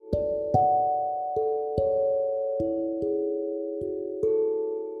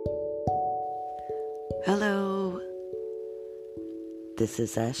This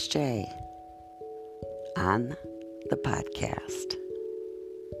is SJ on the podcast.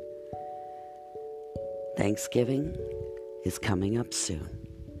 Thanksgiving is coming up soon.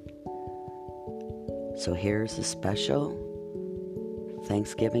 So here's a special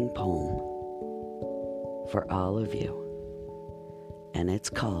Thanksgiving poem for all of you. And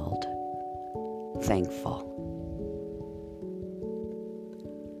it's called Thankful.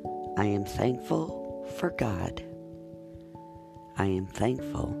 I am thankful for God. I am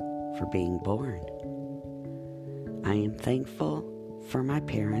thankful for being born. I am thankful for my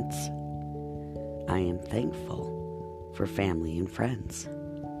parents. I am thankful for family and friends.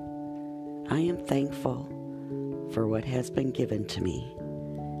 I am thankful for what has been given to me.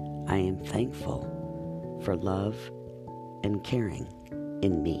 I am thankful for love and caring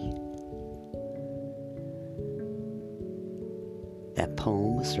in me. That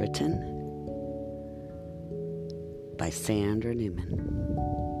poem was written by Sandra Neumann.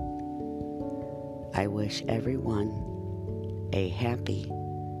 I wish everyone a happy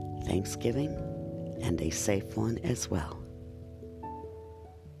Thanksgiving and a safe one as well.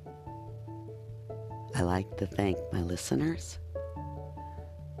 I like to thank my listeners,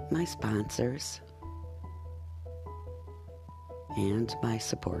 my sponsors, and my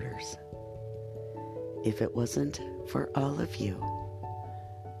supporters. If it wasn't for all of you,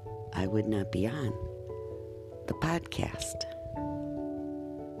 I would not be on the podcast.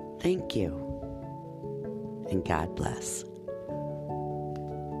 Thank you, and God bless.